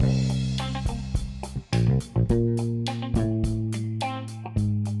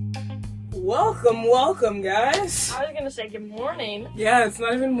Welcome, guys. I was gonna say good morning. Yeah, it's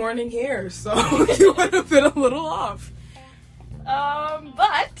not even morning here, so you would have been a little off.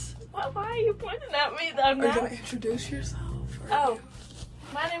 But why are you pointing at me though? Are you gonna introduce yourself? Oh,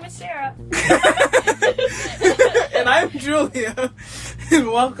 my name is Sarah. And I'm Julia. And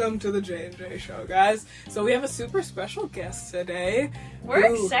welcome to the J&J Show, guys. So we have a super special guest today.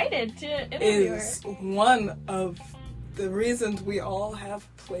 We're excited to interview her. Is one of the reasons we all have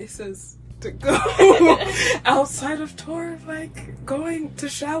places to go outside of tour, like going to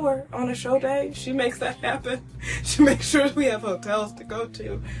shower on a show day. She makes that happen. She makes sure we have hotels to go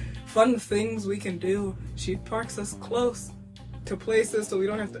to, fun things we can do. She parks us close to places so we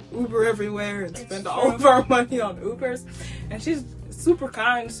don't have to Uber everywhere and spend all of our money on Ubers. And she's super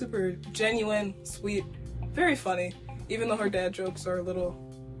kind, super genuine, sweet, very funny. Even though her dad jokes are a little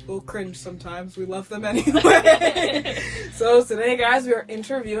cringe sometimes, we love them anyway. So today, guys, we are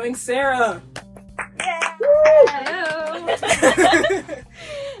interviewing Sarah. Hello.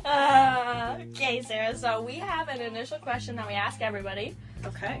 Okay, Sarah. So we have an initial question that we ask everybody.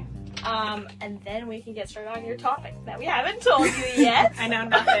 Okay. And then we can get started on your topic that we haven't told you yet. I know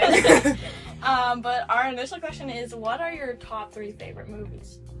nothing. But our initial question is, what are your top 3 favorite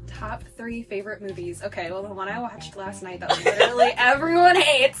movies? Top 3 favorite movies. Okay, well, the one I watched last night that literally everyone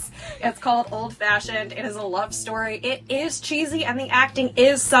hates. It's called Old Fashioned. It is a love story. It is cheesy and the acting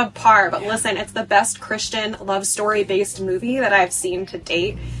is subpar, but listen, it's the best Christian love story based movie that I've seen to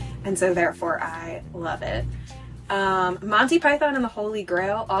date, and so therefore I love it. Monty Python and the Holy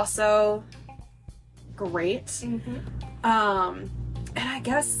Grail, also great. Mm-hmm. And I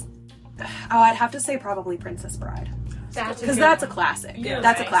guess, I'd have to say probably Princess Bride. Because that's a classic. You're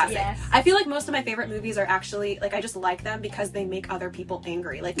That's right, a classic. yes. I feel like most of my favorite movies are actually, like, I just like them because they make other people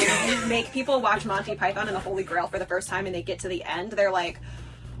angry. Like, when you make people watch Monty Python and the Holy Grail for the first time and they get to the end, they're like,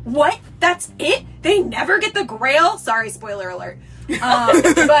 what? That's it? They never get the Grail? Sorry, spoiler alert.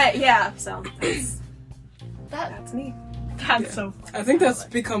 But, yeah, so that's me. That's so funny. I think that's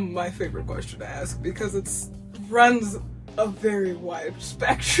become my favorite question to ask because it runs a very wide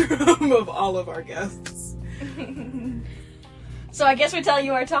spectrum of all of our guests. So I guess we tell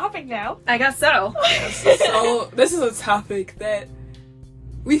you our topic now. I guess so. So this is a topic that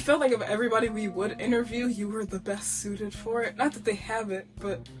we felt like of everybody we would interview, you were the best suited for it. Not that they haven't,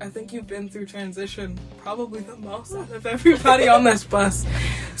 but I think you've been through transition probably the most out of everybody on this bus.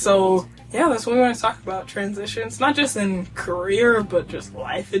 So yeah, that's what we want to talk about, transitions. Not just in career, but just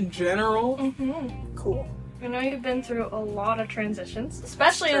life in general. Mm-hmm. Cool. I know you've been through a lot of transitions,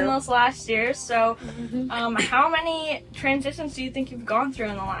 especially in those last years. So, how many transitions do you think you've gone through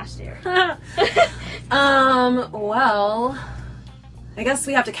in the last year? Well, I guess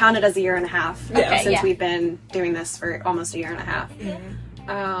we have to count it as a year and a half since we've been doing this for almost a year and a half.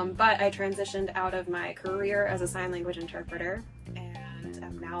 Mm-hmm. But I transitioned out of my career as a sign language interpreter and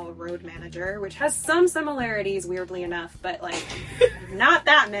am now a road manager, which has some similarities, weirdly enough, but like not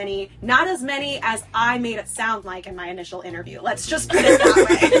that many, not as many as I made it sound like in my initial interview. Let's just put it that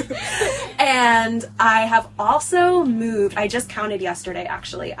way. And I have also moved. I just counted yesterday,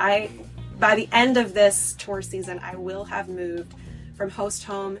 actually. By the end of this tour season, I will have moved from host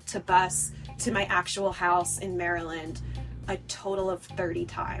home to bus to my actual house in Maryland a total of 30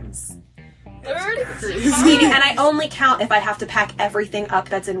 times. 30? And I only count if I have to pack everything up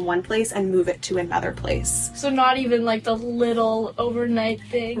that's in one place and move it to another place. So not even like the little overnight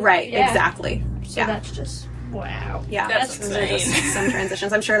thing? Right, Yeah. Exactly. So that's just, wow. Yeah, That's those are just some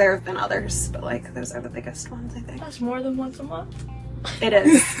transitions. I'm sure there have been others, but like those are the biggest ones, I think. That's more than once a month. It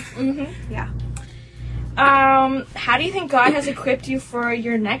is. Mm-hmm. Yeah. How do you think God has equipped you for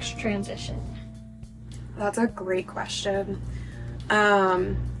your next transition? That's a great question.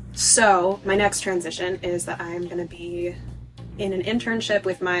 So my next transition is that I'm going to be in an internship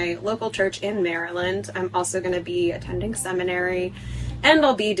with my local church in Maryland. I'm also going to be attending seminary, and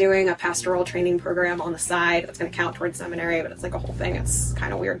I'll be doing a pastoral training program on the side that's going to count towards seminary, but it's like a whole thing. It's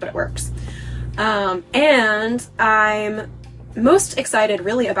kind of weird, but it works. And I'm most excited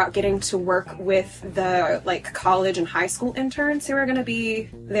really about getting to work with the like college and high school interns who are going to be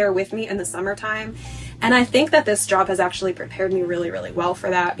there with me in the summertime. And I think that this job has actually prepared me really, really well for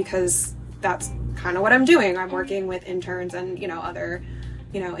that, because that's kind of what I'm doing. I'm working with interns and, other,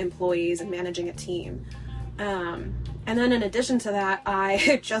 employees and managing a team. And then in addition to that,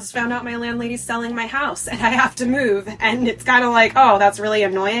 I just found out my landlady's selling my house and I have to move. And it's kind of like, oh, that's really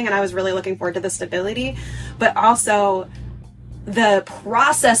annoying. And I was really looking forward to the stability. But also, the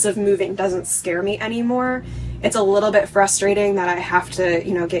process of moving doesn't scare me anymore. it's a little bit frustrating that I have to,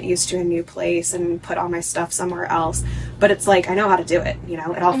 you know, get used to a new place and put all my stuff somewhere else. But it's like, I know how to do it, you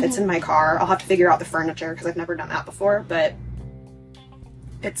know, it all fits in my car. I'll have to figure out the furniture because I've never done that before, but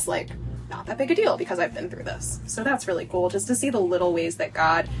it's like not that big a deal because I've been through this. So that's really cool, just to see the little ways that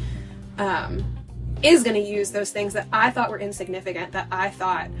God is going to use those things that I thought were insignificant, that I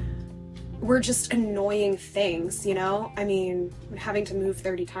thought were just annoying things, you know? I mean, having to move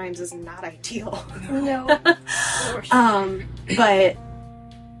 30 times is not ideal. No. But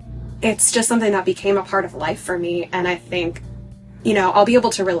it's just something that became a part of life for me, and I think, you know, I'll be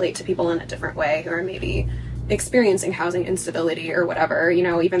able to relate to people in a different way who are maybe experiencing housing instability or whatever, you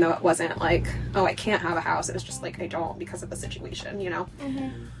know, even though it wasn't like, oh, I can't have a house. It was just like, I don't because of the situation, you know?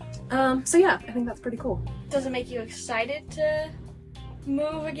 So yeah, I think that's pretty cool. Does it make you excited to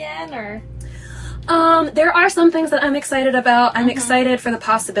move again, or? There are some things that I'm excited about. I'm excited for the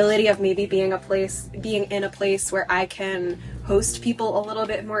possibility of maybe being in a place where I can host people a little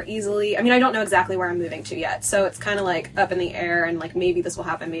bit more easily. I mean, I don't know exactly where I'm moving to yet, so it's kind of like up in the air, and like maybe this will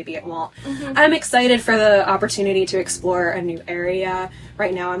happen, maybe it won't. I'm excited for the opportunity to explore a new area.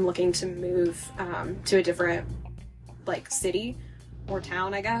 Right now I'm looking to move to a different like city or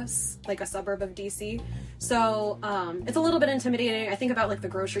town, I guess, like a suburb of DC. So it's a little bit intimidating. I think about like the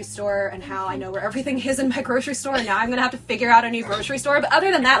grocery store and how I know where everything is in my grocery store, and now I'm gonna have to figure out a new grocery store. But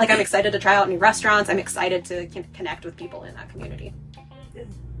other than that, like, I'm excited to try out new restaurants. I'm excited to connect with people in that community.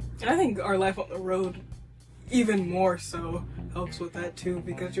 And I think our life on the road even more so helps with that too,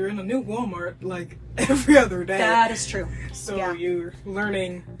 because you're in a new Walmart like every other day. That is true. So yeah. You're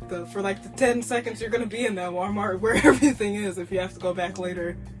learning for like the 10 seconds you're going to be in that Walmart where everything is if you have to go back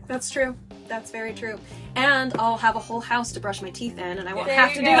later. That's true. That's very true. And I'll have a whole house to brush my teeth in, and I won't There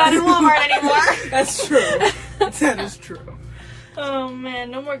have you to go. do that in Walmart anymore. That's true. That is true. Oh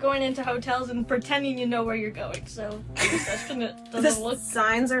man, no more going into hotels and pretending you know where you're going. So I guess that's The doesn't look.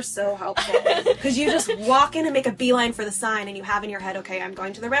 signs are so helpful because you just walk in and make a beeline for the sign, and you have in your head, okay, I'm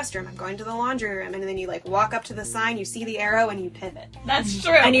going to the restroom, I'm going to the laundry room, and then you like walk up to the sign, you see the arrow, and you pivot. That's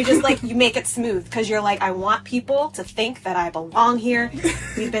true. And you just like, you make it smooth because you're like, I want people to think that I belong here.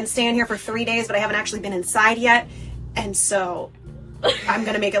 We've been staying here for 3 days, but I haven't actually been inside yet, and so I'm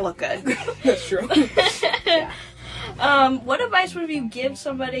gonna make it look good. That's true. Yeah. What advice would you give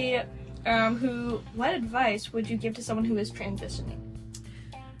somebody what advice would you give to someone who is transitioning?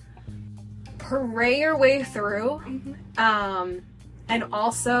 Pray your way through, and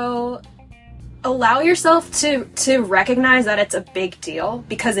also allow yourself to recognize that it's a big deal,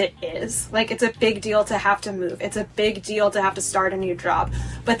 because it is. Like, it's a big deal to have to move. It's a big deal to have to start a new job.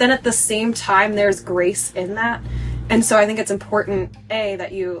 But then at the same time, there's grace in that. And so I think it's important, A,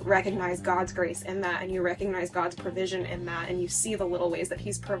 that you recognize God's grace in that, and you recognize God's provision in that, and you see the little ways that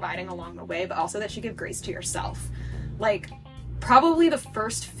he's providing along the way, but also that you give grace to yourself. Like, probably the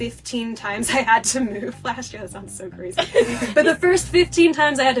first 15 times I had to move last year, that sounds so crazy, but the first 15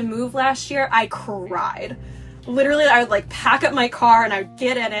 times I had to move last year, I cried. Literally, I would like pack up my car and I would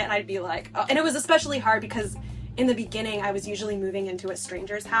get in it and I'd be like, oh, and it was especially hard because in the beginning, I was usually moving into a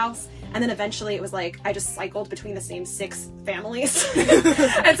stranger's house, and then eventually it was like, I just cycled between the same 6 families.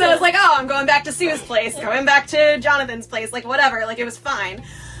 And so I was like, oh, I'm going back to Sue's place, going back to Jonathan's place, like whatever, like it was fine.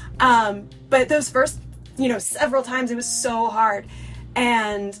 But those first, you know, several times it was so hard.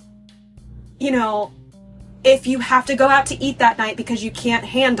 And, you know, if you have to go out to eat that night because you can't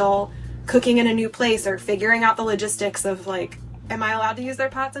handle cooking in a new place or figuring out the logistics of like, am I allowed to use their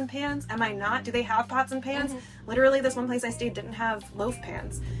pots and pans? Am I not? Do they have pots and pans? Literally, this one place I stayed didn't have loaf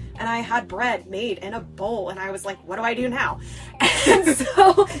pans. And I had bread made in a bowl, and I was like, what do I do now? And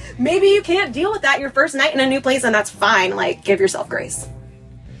so maybe you can't deal with that your first night in a new place, and that's fine. Like, give yourself grace.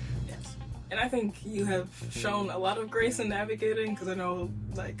 Yes. And I think you have shown a lot of grace in navigating, because I know,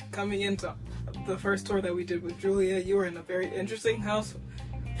 like, coming into the first tour that we did with Julia, you were in a very interesting house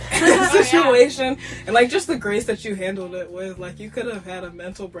situation, and like just the grace that you handled it with, like you could have had a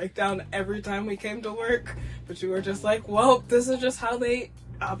mental breakdown every time we came to work, but you were just like, well, this is just how they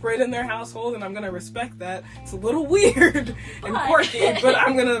operate in their household, and I'm gonna respect that. It's a little weird and quirky, but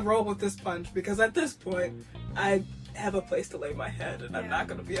I'm gonna roll with this punch, because at this point I have a place to lay my head, and I'm not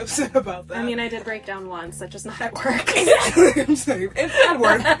gonna be upset about that. I mean, I did break down once, that just not at work. Exactly. I'm saying it's at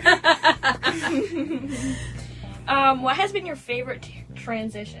work. What has been your favorite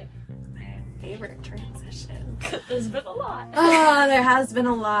transition? Favorite transition? There's been a lot. Oh, there has been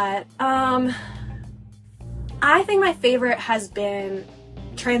a lot. I think my favorite has been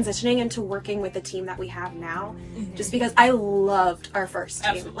transitioning into working with the team that we have now, just because I loved our first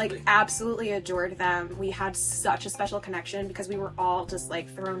team. Absolutely. Like, absolutely adored them. We had such a special connection because we were all just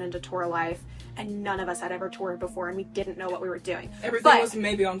like thrown into tour life and none of us had ever toured before, and we didn't know what we were doing. Everything was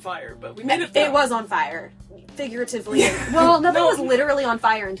maybe on fire, but we made it. It was on fire, figuratively. Well, nothing was literally on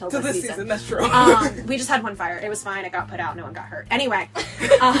fire until this season. That's true. We just had one fire. It was fine. It got put out. No one got hurt. Anyway,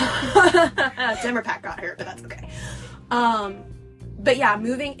 Dimmer Pack got hurt, but that's okay. But yeah,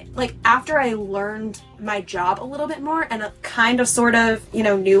 moving, like, after I learned my job a little bit more and kind of sort of, you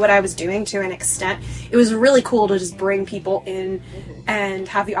know, knew what I was doing to an extent, it was really cool to just bring people in and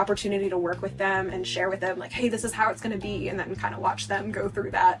have the opportunity to work with them and share with them, like, hey, this is how it's going to be, and then kind of watch them go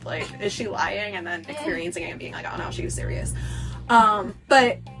through that, like, is she lying? And then experiencing it and being like, oh no, she was serious.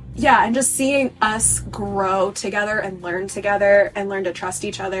 But yeah, and just seeing us grow together and learn to trust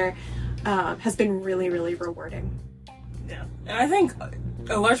each other has been really, really rewarding. Yeah, and I think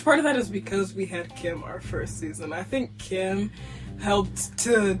a large part of that is because we had Kim our first season. I think Kim helped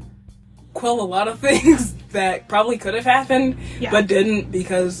to quell a lot of things that probably could have happened, but didn't,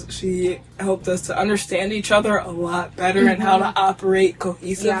 because she helped us to understand each other a lot better and how to operate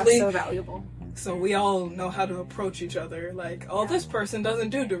cohesively. Yeah, so valuable. So we all know how to approach each other. Like, oh, this person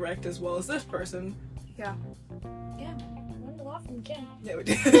doesn't do direct as well as this person. Yeah. Yeah. Learned a lot from Kim. Yeah, we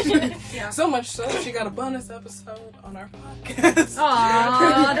did. So much so, she got a bonus episode on our podcast.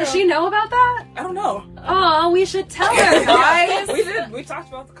 Aww, does she know about that? I don't know. Oh, we should tell her, guys. We did. We talked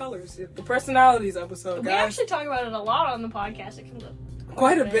about the colors, the personalities episode, We guys. actually talk about it a lot on the podcast. It comes up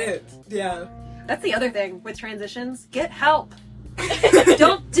Quite a bit. Yeah. That's the other thing with transitions. Get help.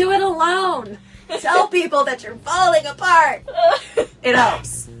 Don't do it alone. Tell people that you're falling apart. It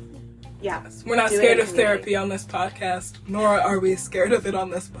helps. Yeah. We're not Do it scared in of community. therapy on this podcast, nor are we scared of it on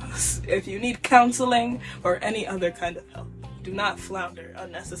this bus. If you need counseling or any other kind of help, do not flounder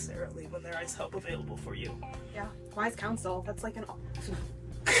unnecessarily when there is help available for you. Yeah. Wise counsel. That's like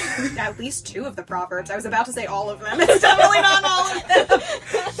at least 2 of the proverbs. I was about to say all of them. It's definitely not all of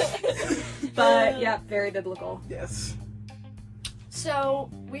them. But yeah, very biblical. Yes. So,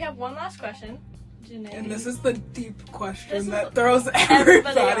 we have one last question. Janae. And this is the deep question This is that throws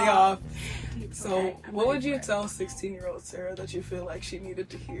everybody off. So, Okay, I'm what would ready you for it. tell 16-year-old Sarah that you feel like she needed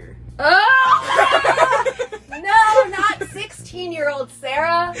to hear? Oh! No, not 16-year-old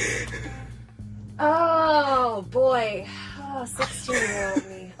Sarah. Oh, boy. Oh, 16-year-old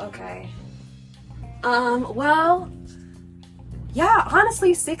me. Okay. Well, yeah,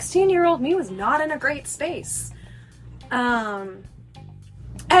 honestly, 16-year-old me was not in a great space.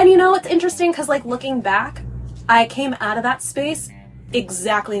 And you know, it's interesting because, like, looking back, I came out of that space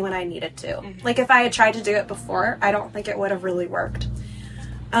exactly when I needed to. Like, if I had tried to do it before, I don't think it would have really worked.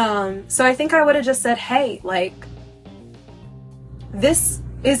 So I think I would have just said, hey, like, this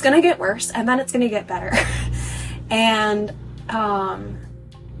is gonna get worse and then it's gonna get better. And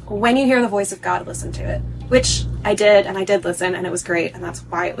when you hear the voice of God, listen to it. Which I did, and I did listen, and it was great, and that's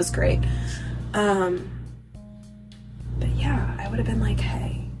why it was great. But yeah, I would have been like,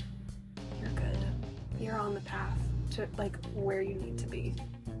 hey, you're good. You're on the path to, like, where you need to be.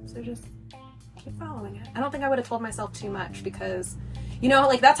 So just keep following it. I don't think I would have told myself too much because, you know,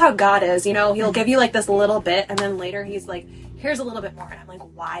 like, that's how God is, you know? He'll give you, like, this little bit, and then later he's like, here's a little bit more. And I'm like,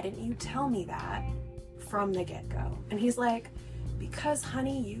 why didn't you tell me that from the get-go? And he's like, because,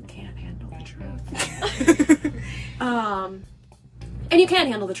 honey, you can't handle the truth. And you can't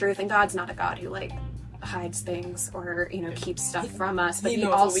handle the truth, and God's not a God who, like, hides things or, you know, keeps stuff from us, but he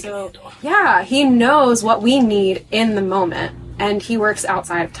knows what we can also, handle. yeah, he knows what we need in the moment, and he works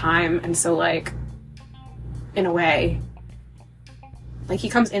outside of time, and so, like, in a way, like, he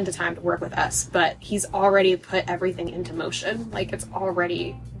comes into time to work with us, but he's already put everything into motion. Like, it's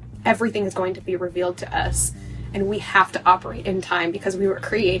already, everything is going to be revealed to us, and we have to operate in time because we were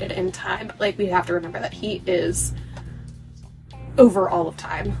created in time. But, like, we have to remember that he is over all of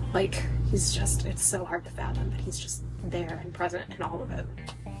time. Like, he's just, it's so hard to fathom, but he's just there and present in all of it.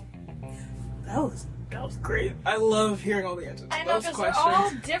 That was great. I love hearing all the answers to I know, those because they're questions.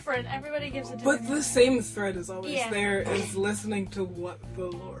 all different. Everybody gives a different But the same thread is always Yeah. there, is listening to what the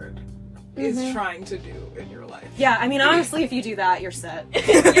Lord is trying to do in your life. Yeah, I mean, honestly, if you do that, you're set.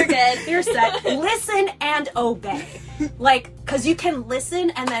 You're good. You're set. Listen and obey. Like, because you can listen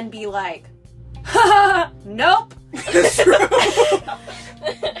and then be like, nope. It's true.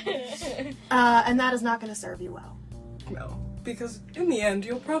 And that is not going to serve you well. No. Because in the end,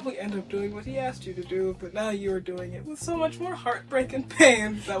 you'll probably end up doing what he asked you to do, but now you are doing it with so much more heartbreak and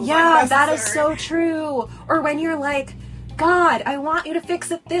pain. That was Yeah, that is unnecessary. so true. Or when you're like, God, I want you to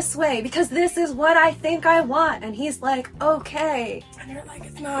fix it this way because this is what I think I want. And he's like, okay, And you're like,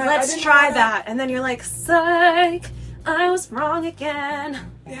 it's not. I let's didn't try want that. And then you're like, psych, I was wrong again.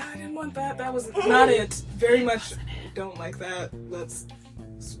 Yeah, I didn't want that. That was not it. Very much don't like that. Let's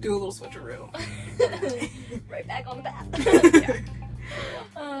do a little switcheroo. Right back on the path.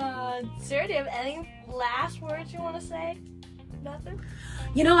 Sarah, do you have any last words you want to say? Nothing?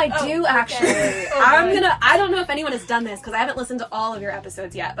 You know, I do actually. Okay. I don't know if anyone has done this because I haven't listened to all of your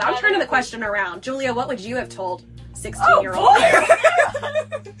episodes yet, but I'm turning the question around. Julia, what would you have told 16-year-old?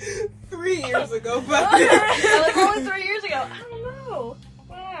 Oh, 3 years ago, but That was only 3 years ago. I don't know.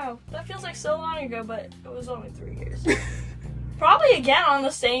 Wow. That feels like so long ago, but it was only 3 years. Probably again on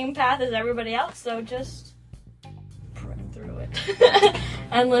the same path as everybody else, so just pray through it.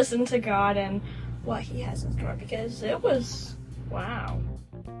 And listen to God and what He has in store, because it was, wow.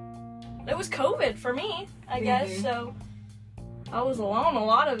 It was COVID for me, I guess, so I was alone a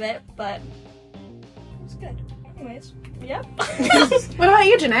lot of it, but it was good. Anyways, yep. What about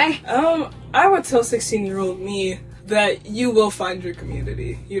you, Janae? I would tell 16-year-old me that you will find your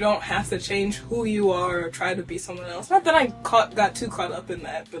community. You don't have to change who you are or try to be someone else. Not that I got too caught up in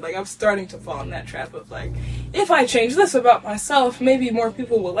that, but like I'm starting to fall in that trap of like, if I change this about myself, maybe more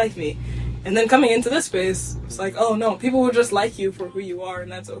people will like me. And then coming into this space, it's like, oh no, people will just like you for who you are,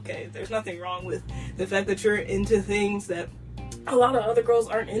 and that's okay. There's nothing wrong with the fact that you're into things that a lot of other girls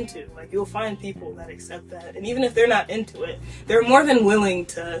aren't into. Like, you'll find people that accept that, and even if they're not into it, they're more than willing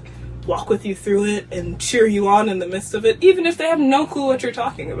to walk with you through it and cheer you on in the midst of it, even if they have no clue what you're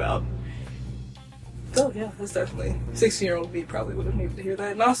talking about. So yeah, that's definitely 16-year-old me probably would have needed to hear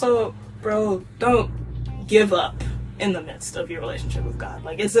that. And also, bro, don't give up in the midst of your relationship with God.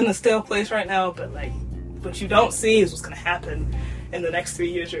 Like, it's in a stale place right now, but like, what you don't see is what's going to happen in the next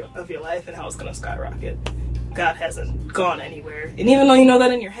 3 years of your life and how it's going to skyrocket. God hasn't gone anywhere. And even though you know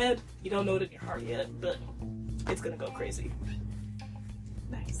that in your head, you don't know it in your heart yet, but it's going to go crazy.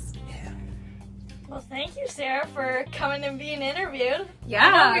 Nice. Yeah. Well, thank you, Sarah, for coming and being interviewed. Yeah, I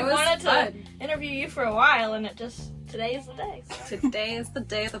know it we was wanted fun. to interview you for a while, and today is the day. So. Today is the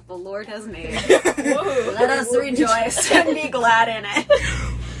day that the Lord has made. Whoa. Let us rejoice and be glad in it.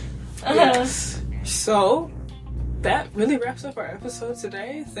 Yes. So, that really wraps up our episode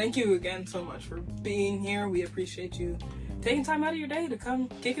today. Thank you again so much for being here. We appreciate you taking time out of your day to come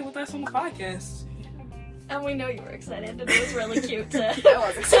kick it with us on the podcast. And we know you were excited, and it was really cute to... I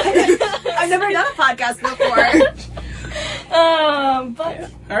was excited. I've never done a podcast before. But... Yeah.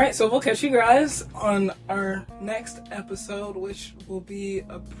 Alright, so we'll catch you guys on our next episode, which will be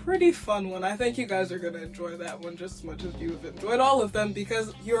a pretty fun one. I think you guys are going to enjoy that one just as much as you've enjoyed all of them,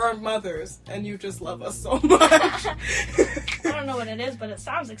 because you're our mothers, and you just love us so much. I don't know what it is, but it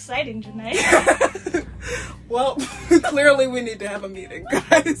sounds exciting, Janae. Well, clearly we need to have a meeting,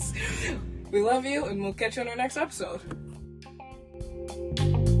 guys. We love you, and we'll catch you on our next episode.